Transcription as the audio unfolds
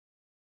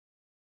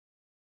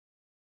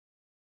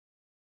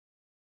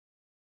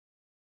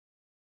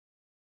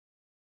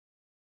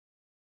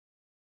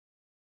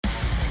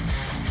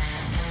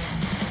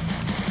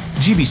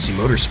GBC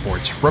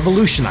Motorsports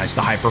revolutionized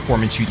the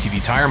high-performance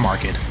UTV tire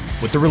market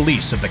with the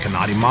release of the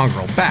Kanati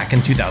Mongrel back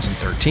in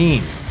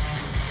 2013.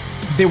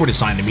 They were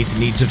designed to meet the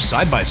needs of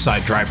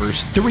side-by-side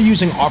drivers that were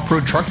using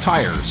off-road truck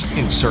tires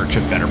in search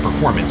of better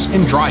performance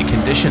in dry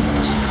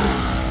conditions.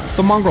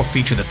 The Mongrel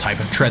featured the type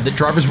of tread that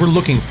drivers were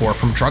looking for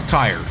from truck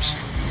tires,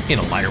 in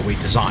a lighter weight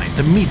design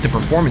to meet the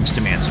performance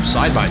demands of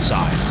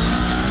side-by-sides.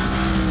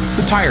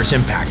 The tire's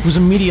impact was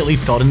immediately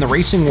felt in the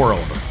racing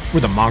world,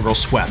 where the Mongrel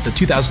swept the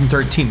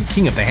 2013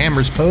 King of the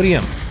Hammers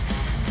podium.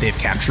 They've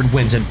captured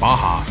wins in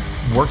Baja,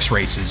 WORCS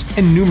races,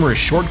 and numerous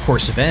short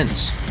course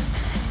events.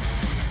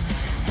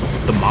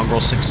 The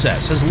Mongrel's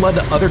success has led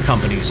to other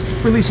companies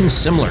releasing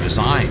similar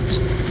designs,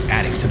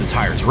 adding to the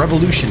tire's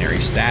revolutionary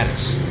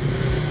status.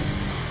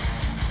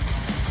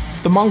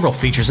 The Mongrel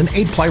features an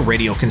 8-ply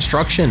radial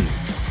construction.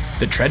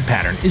 The tread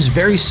pattern is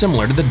very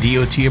similar to the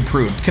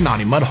DOT-approved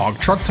Kanati Mudhog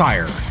truck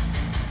tire.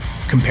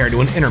 Compared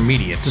to an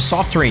intermediate to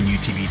soft-terrain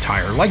UTV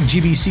tire like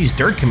GBC's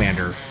Dirt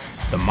Commander,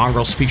 the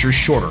Mongrels features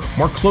shorter,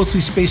 more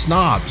closely spaced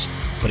knobs,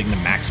 putting the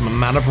maximum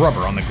amount of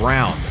rubber on the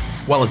ground,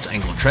 while its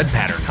angled tread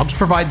pattern helps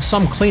provide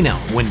some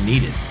cleanout when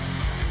needed.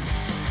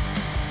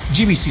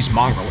 GBC's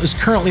Mongrel is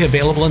currently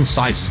available in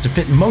sizes to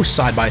fit most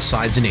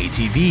side-by-sides and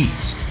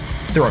ATVs.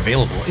 They're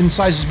available in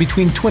sizes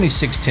between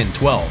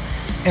 26-10-12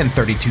 and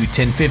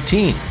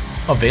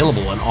 32-10-15,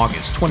 available in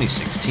August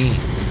 2016.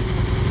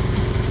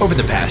 Over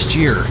the past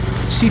year,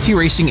 CT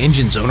Racing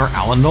Engines owner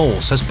Alan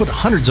Knowles has put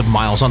hundreds of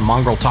miles on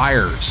Mongrel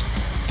tires,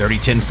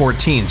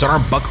 30-10-14s on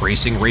our Buck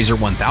Racing Razor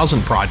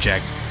 1000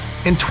 project,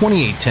 and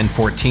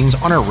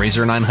 28-10-14s on our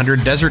Razor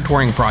 900 Desert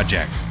Touring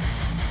project.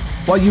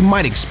 While you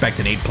might expect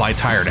an 8-ply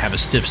tire to have a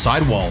stiff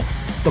sidewall,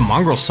 the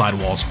Mongrel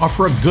sidewalls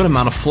offer a good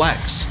amount of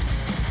flex.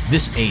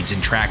 This aids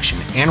in traction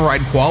and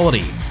ride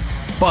quality,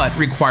 but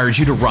requires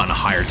you to run a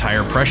higher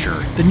tire pressure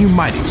than you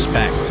might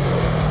expect.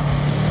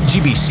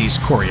 GBC's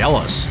Corey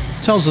Ellis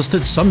tells us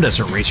that some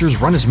desert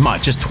racers run as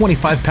much as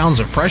 25 pounds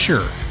of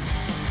pressure.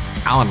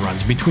 Alan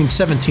runs between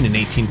 17 and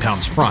 18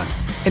 pounds front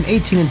and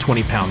 18 and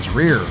 20 pounds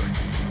rear,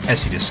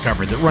 as he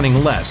discovered that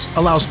running less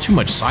allows too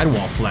much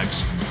sidewall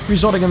flex,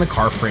 resulting in the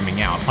car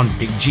framing out on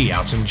big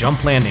G-outs and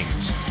jump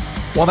landings.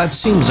 While that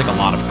seems like a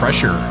lot of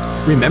pressure,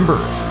 remember,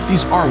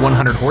 these are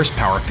 100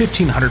 horsepower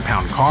 1,500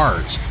 pound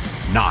cars,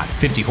 not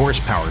 50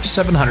 horsepower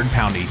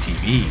 700-pound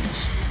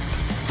ATVs.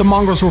 The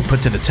Mongrels were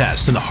put to the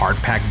test in the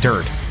hard-packed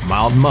dirt,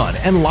 mild mud,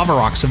 and lava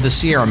rocks of the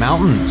Sierra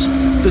Mountains,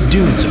 the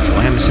dunes of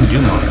Glamis and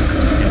Dumont,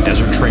 and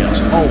desert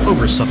trails all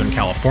over Southern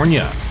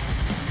California.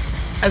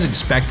 As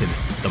expected,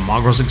 the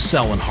Mongrels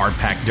excel in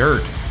hard-packed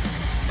dirt.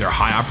 Their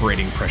high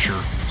operating pressure,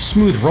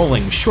 smooth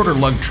rolling, shorter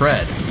lug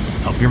tread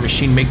help your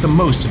machine make the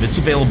most of its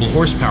available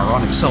horsepower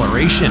on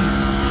acceleration,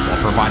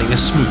 while providing a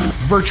smooth,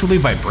 virtually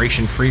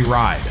vibration-free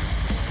ride.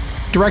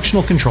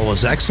 Directional control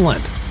is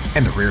excellent,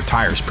 and the rear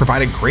tires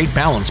provide a great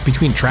balance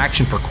between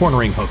traction for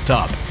cornering hooked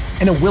up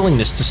and a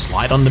willingness to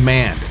slide on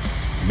demand,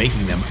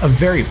 making them a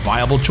very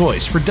viable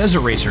choice for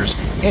desert racers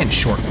and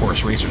short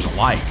course racers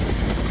alike.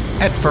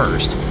 At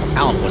first,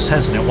 Alan was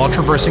hesitant while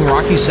traversing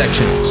rocky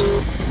sections,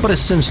 but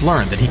has since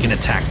learned that he can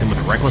attack them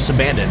with reckless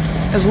abandon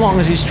as long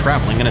as he's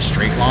traveling in a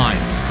straight line.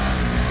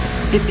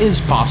 It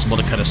is possible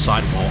to cut a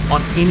sidewall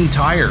on any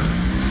tire,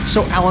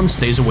 so Alan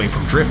stays away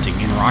from drifting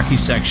in rocky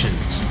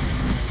sections.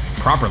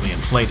 Properly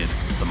inflated,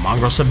 the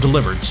Mongrels have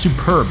delivered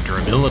superb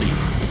durability.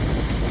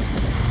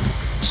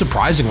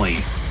 Surprisingly,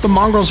 the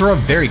Mongrels are a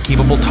very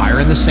capable tire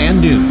in the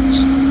sand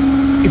dunes.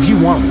 If you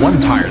want one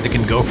tire that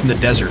can go from the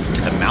desert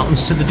to the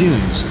mountains to the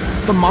dunes,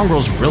 the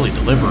Mongrels really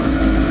deliver.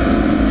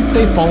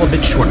 They fall a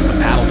bit short of the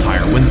paddle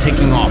tire when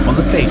taking off on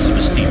the face of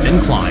a steep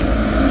incline.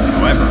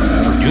 However,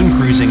 for dune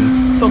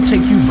cruising, they'll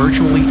take you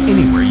virtually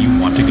anywhere you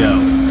want to go.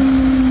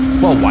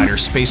 While wider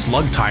space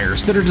lug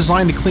tires that are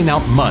designed to clean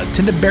out mud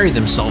tend to bury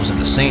themselves in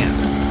the sand,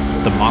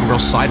 the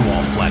Mongrel's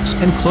sidewall flex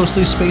and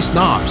closely spaced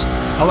knobs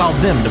allow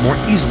them to more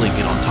easily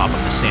get on top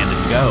of the sand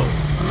and go.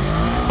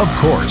 Of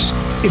course,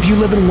 if you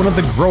live in one of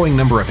the growing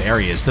number of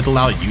areas that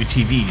allow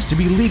UTVs to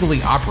be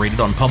legally operated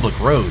on public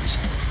roads,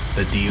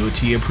 the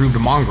DOT-approved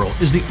Mongrel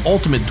is the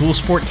ultimate dual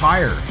sport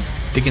tire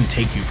that can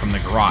take you from the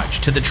garage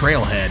to the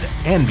trailhead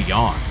and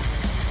beyond.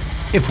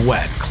 If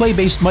wet,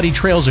 clay-based muddy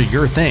trails are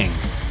your thing,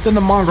 then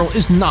the Mongrel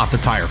is not the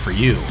tire for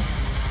you.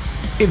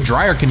 If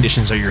drier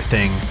conditions are your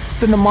thing,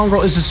 then the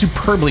Mongrel is a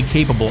superbly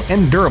capable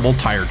and durable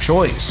tire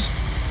choice.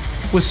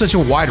 With such a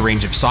wide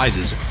range of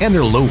sizes and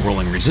their low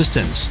rolling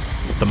resistance,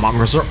 the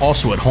Mongrels are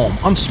also at home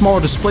on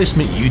smaller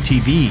displacement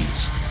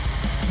UTVs.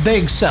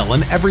 They excel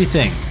in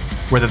everything,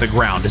 whether the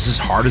ground is as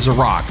hard as a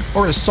rock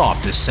or as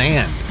soft as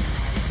sand.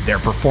 Their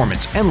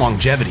performance and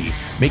longevity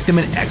make them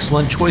an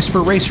excellent choice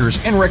for racers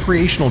and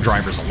recreational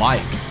drivers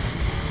alike.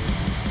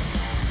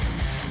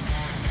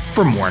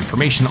 For more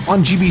information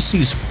on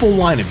GBC's full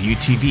line of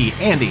UTV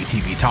and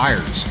ATV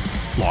tires,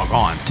 log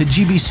on to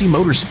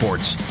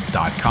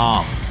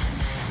gbcmotorsports.com.